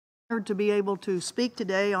to be able to speak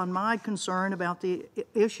today on my concern about the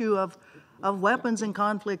issue of weapons in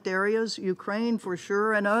conflict areas, Ukraine for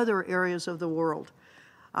sure, and other areas of the world.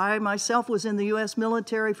 I myself was in the U.S.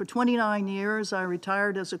 military for 29 years. I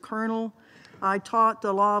retired as a colonel. I taught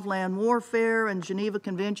the law of land warfare and Geneva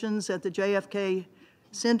Conventions at the JFK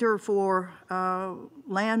Center for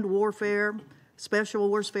Land Warfare, Special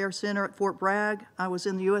Warfare Center at Fort Bragg. I was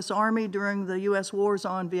in the U.S. Army during the U.S. wars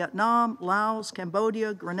on Vietnam, Laos,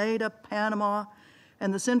 Cambodia, Grenada, Panama,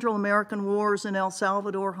 and the Central American wars in El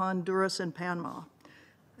Salvador, Honduras, and Panama,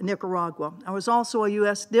 Nicaragua. I was also a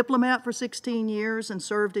U.S. diplomat for 16 years and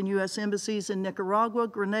served in U.S. embassies in Nicaragua,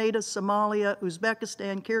 Grenada, Somalia,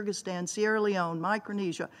 Uzbekistan, Kyrgyzstan, Sierra Leone,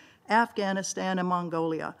 Micronesia, Afghanistan, and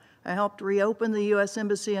Mongolia. I helped reopen the U.S.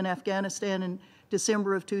 Embassy in Afghanistan in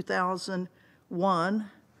December of 2001.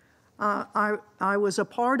 I was a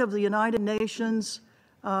part of the United Nations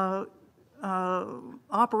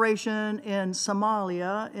operation in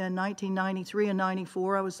Somalia in 1993 and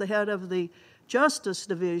 94. I was the head of the Justice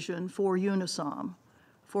Division for UNISOM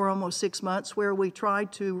for almost 6 months, where we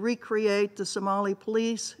tried to recreate the Somali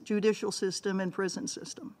police, judicial system, and prison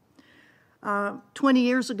system. 20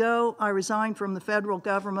 years ago, I resigned from the federal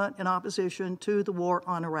government in opposition to the war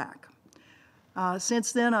on Iraq.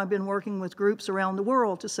 Since then, I've been working with groups around the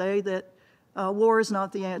world to say that war is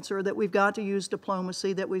not the answer, that we've got to use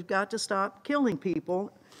diplomacy, that we've got to stop killing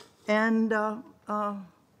people, and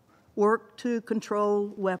work to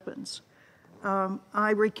control weapons.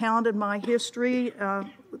 I recounted my history,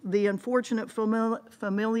 the unfortunate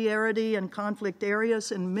familiarity in conflict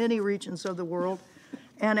areas in many regions of the world,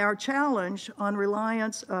 and our challenge on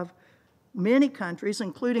reliance of many countries,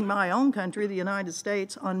 including my own country, the United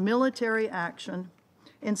States, on military action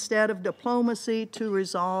instead of diplomacy to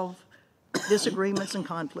resolve disagreements and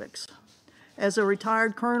conflicts. As a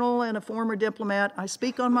retired colonel and a former diplomat, I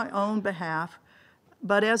speak on my own behalf,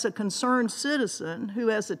 but as a concerned citizen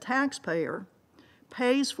who, as a taxpayer,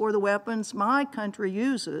 pays for the weapons my country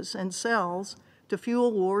uses and sells to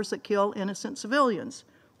fuel wars that kill innocent civilians.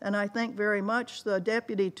 And I thank very much the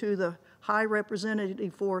deputy to the High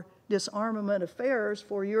Representative for Disarmament Affairs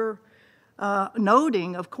for your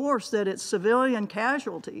noting, of course, that it's civilian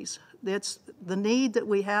casualties. It's the need that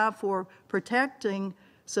we have for protecting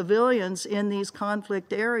civilians in these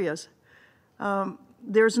conflict areas.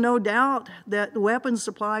 There's no doubt that the weapons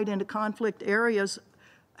supplied into conflict areas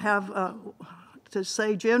have, to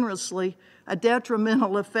say generously, a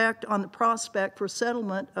detrimental effect on the prospect for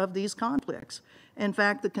settlement of these conflicts. In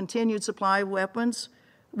fact, the continued supply of weapons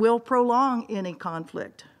will prolong any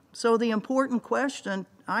conflict. So the important question,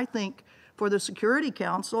 I think, for the Security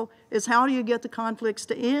Council is, how do you get the conflicts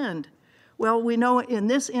to end? Well, we know in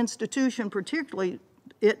this institution particularly,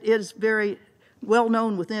 it is very well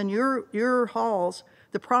known within your halls,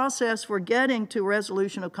 the process for getting to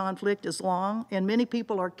resolution of conflict is long, and many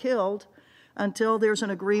people are killed until there's an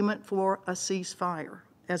agreement for a ceasefire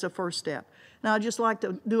as a first step. Now, I'd just like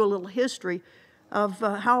to do a little history of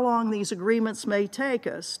how long these agreements may take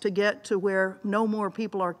us to get to where no more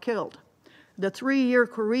people are killed. The 3-year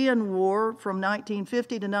Korean War from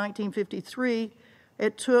 1950 to 1953,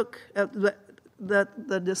 it took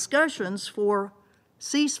the discussions for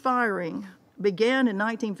ceasefiring began in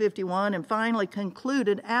 1951 and finally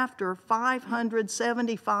concluded after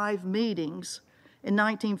 575 meetings in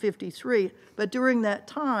 1953. But during that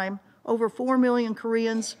time, over 4 million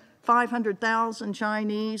Koreans, 500,000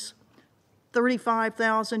 Chinese,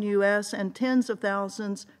 35,000 U.S., and tens of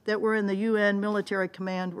thousands that were in the UN military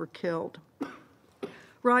command were killed.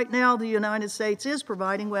 Right now, the United States is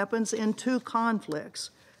providing weapons in 2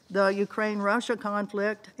 conflicts, the Ukraine-Russia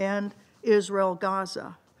conflict and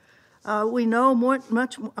Israel-Gaza. I know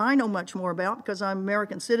much more about, because I'm an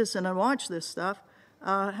American citizen and watch this stuff,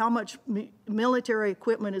 how much military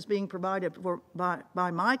equipment is being provided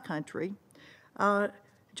by my country.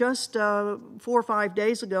 Just 4 or 5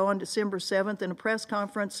 days ago, on December 7th, in a press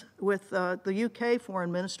conference with the UK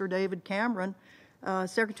Foreign Minister David Cameron,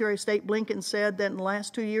 Secretary of State Blinken said that in the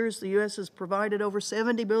last 2 years, the U.S. has provided over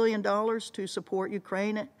 $70 billion to support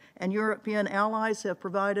Ukraine, and European allies have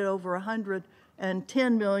provided over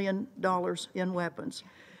 $110 million in weapons.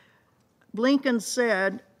 Blinken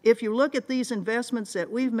said, if you look at these investments that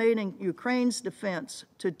we've made in Ukraine's defense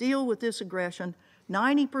to deal with this aggression,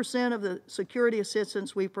 90% of the security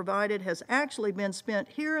assistance we've provided has actually been spent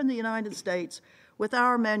here in the United States with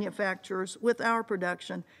our manufacturers, with our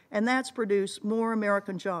production, and that's produced more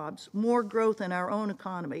American jobs, more growth in our own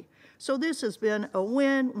economy. So this has been a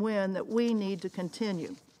win-win that we need to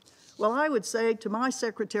continue. Well, I would say to my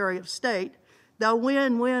Secretary of State, the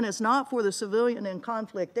win-win is not for the civilian in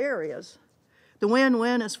conflict areas, The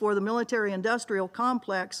win-win is for the military-industrial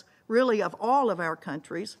complex, really of all of our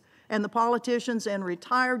countries, and the politicians and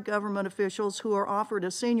retired government officials who are offered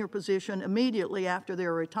a senior position immediately after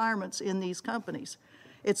their retirements in these companies.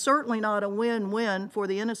 It's certainly not a win-win for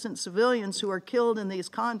the innocent civilians who are killed in these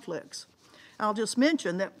conflicts. I'll just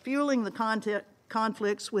mention that fueling the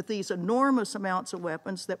conflicts with these enormous amounts of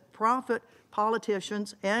weapons that profit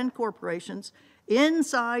politicians and corporations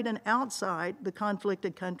inside and outside the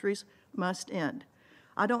conflicted countries must end.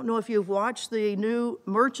 I don't know if you've watched the new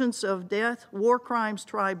Merchants of Death War Crimes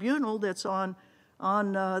Tribunal that's on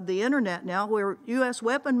the internet now, where U.S.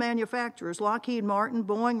 weapon manufacturers, Lockheed Martin,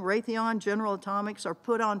 Boeing, Raytheon, General Atomics, are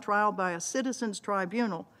put on trial by a citizens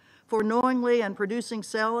tribunal for knowingly and producing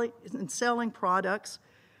and selling products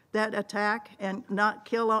that attack and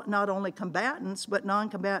kill not only combatants, but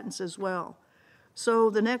non-combatants as well. So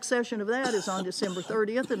the next session of that is on December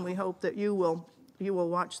 30th, and we hope that you will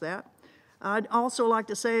watch that. I'd also like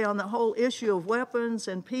to say on the whole issue of weapons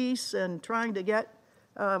and peace and trying to get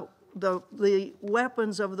the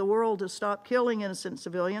weapons of the world to stop killing innocent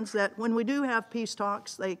civilians, that when we do have peace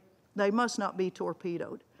talks, they must not be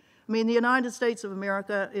torpedoed. I mean, the United States of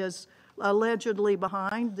America is allegedly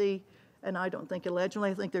behind and I don't think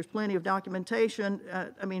allegedly, I think there's plenty of documentation.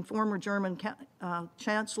 I mean, former German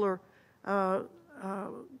Chancellor, the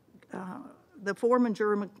former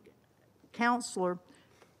German Chancellor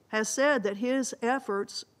has said that his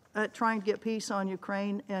efforts at trying to get peace on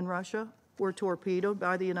Ukraine and Russia were torpedoed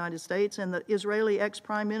by the United States, and the Israeli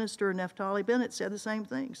ex-Prime Minister Naftali Bennett said the same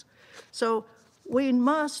things. So we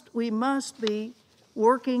must be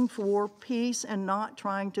working for peace and not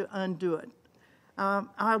trying to undo it.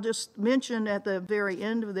 I'll just mention at the very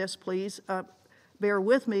end of this, please, bear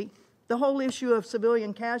with me, the whole issue of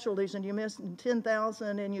civilian casualties, and you mentioned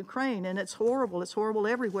 10,000 in Ukraine, and it's horrible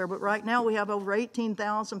everywhere, but right now we have over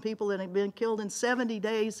 18,000 people that have been killed in 70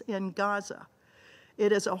 days in Gaza.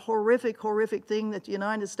 It is a horrific thing that the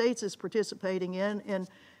United States is participating in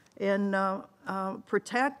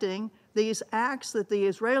protecting these acts that the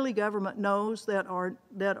Israeli government knows that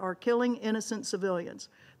are killing innocent civilians.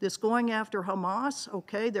 This going after Hamas,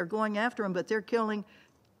 okay, they're going after them, but they're killing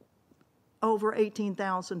over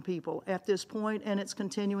 18,000 people at this point, and it's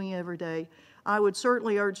continuing every day. I would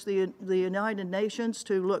certainly urge the United Nations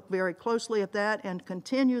to look very closely at that and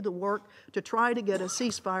continue the work to try to get a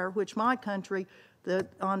ceasefire, which my country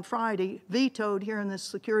on Friday vetoed here in the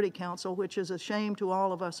Security Council, which is a shame to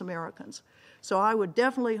all of us Americans. So I would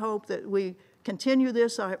definitely hope that we continue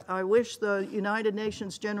this. I wish the United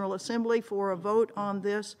Nations General Assembly for a vote on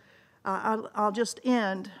this. I'll just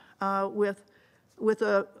end with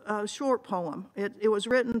a short poem. It was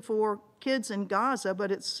written for kids in Gaza,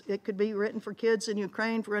 but it could be written for kids in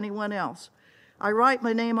Ukraine, for anyone else. I write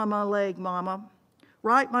my name on my leg, Mama.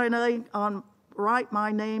 Write my name on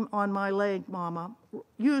my leg, Mama.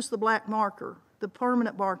 Use the black marker, the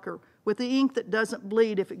permanent marker, with the ink that doesn't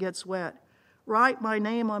bleed if it gets wet. Write my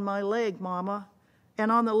name on my leg, Mama,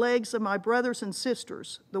 and on the legs of my brothers and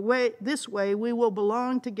sisters. This way we will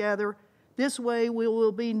belong together. This way we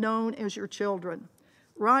will be known as your children.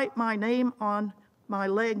 Write my name on my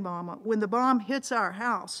leg, Mama. When the bomb hits our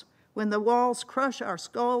house, when the walls crush our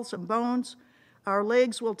skulls and bones, our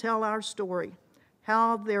legs will tell our story,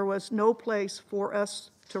 how there was no place for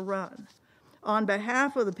us to run. On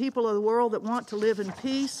behalf of the people of the world that want to live in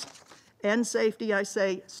peace and safety, I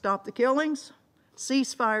say, stop the killings,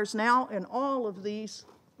 ceasefires now in all of these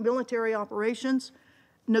military operations,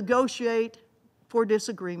 negotiate for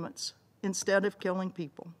disagreements instead of killing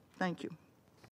people. Thank you.